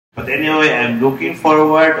But anyway, I'm looking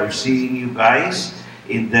forward of seeing you guys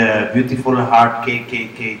in the Beautiful Heart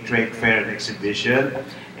KKK Trade Fair and Exhibition.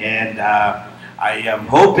 And I am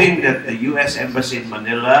hoping that the U.S. Embassy in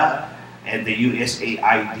Manila and the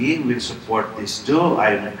USAID will support this too.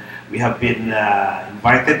 We have been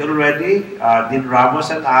invited already. Dean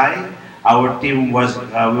Ramos and our team we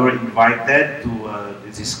were invited to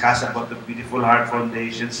discuss about the Beautiful Heart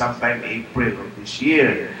Foundation sometime April of this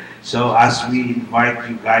year. So as we invite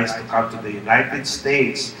you guys to come to the United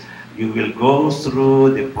States, you will go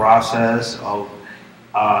through the process of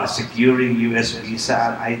securing U.S. visa,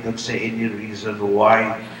 and I don't see any reason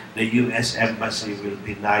why the U.S. Embassy will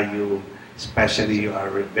deny you, especially you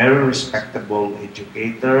are very respectable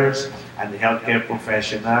educators and healthcare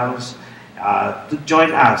professionals, to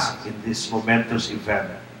join us in this momentous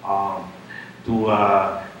event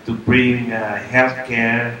to bring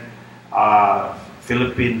healthcare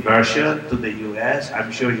Philippine version to the U.S.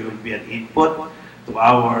 I'm sure you will be an input to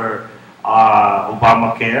our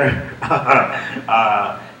Obamacare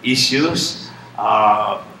issues.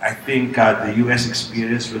 I think the U.S.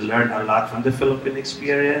 experience will learn a lot from the Philippine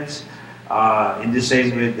experience, in the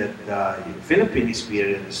same way that the Philippine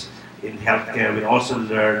experience in healthcare will also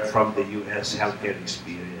learn from the U.S. healthcare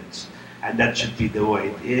experience. And that should be the way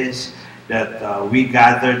it is, that we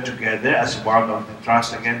gather together as one of the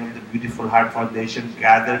trust again of the Beautiful Heart Foundation,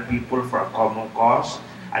 gather people for a common cause.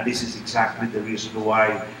 And this is exactly the reason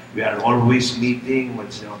why we are always meeting.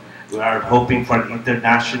 We are hoping for an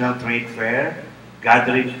international trade fair,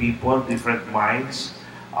 gathering people, different minds,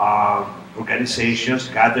 organizations,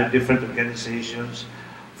 gather different organizations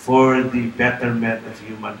for the betterment of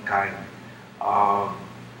humankind.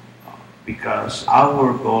 Because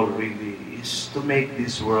our goal really is to make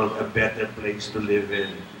this world a better place to live in.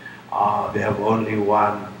 We have only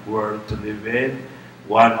one world to live in,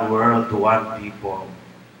 one world, one people,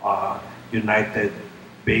 united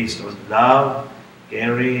based on love,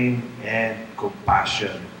 caring, and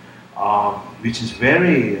compassion, which is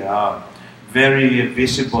very, very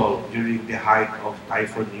visible during the height of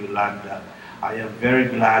Typhoon Yolanda. I am very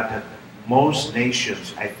glad that most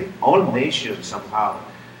nations, I think all nations somehow,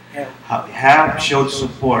 have showed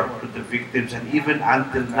support to the victims, and even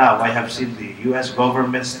until now, I have seen the U.S.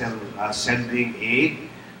 government still sending aid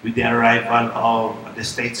with the arrival of the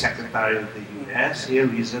State Secretary of the U.S. here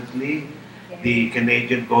recently, the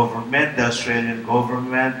Canadian government, the Australian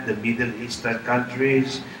government, the Middle Eastern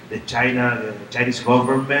countries, the Chinese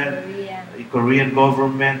government, the Korean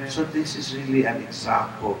government. So this is really an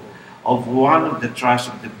example of one of the trusts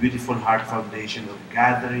of the Beautiful Heart Foundation of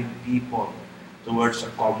gathering people towards a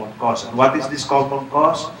common cause. And what is this common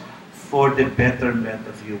cause? For the betterment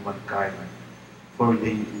of humankind, for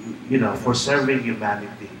the, for serving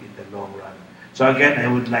humanity in the long run. So again, I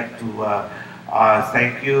would like to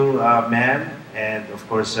thank you, ma'am, and of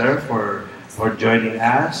course, sir, for joining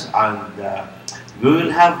us. And we will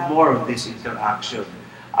have more of this interaction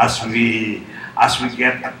as we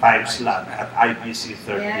get a time slot at IBC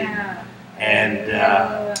 13. Yeah. And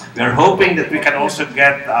we are hoping that we can also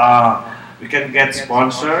get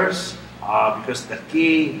sponsors, because the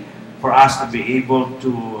key for us to be able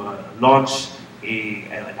to launch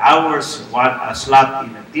an hour's slot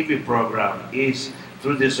in a TV program is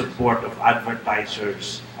through the support of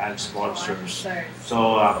advertisers and sponsors.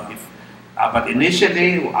 So, but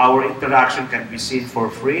initially, our interaction can be seen for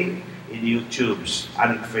free in YouTube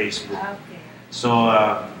and in Facebook. Okay. So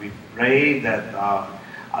we pray that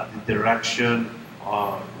the direction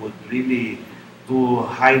would really to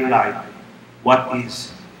highlight what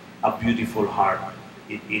is a beautiful heart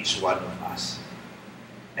in each one of us.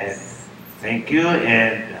 And thank you,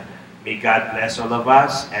 and may God bless all of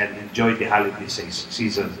us, and enjoy the holiday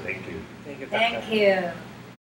season. Thank you. Thank you.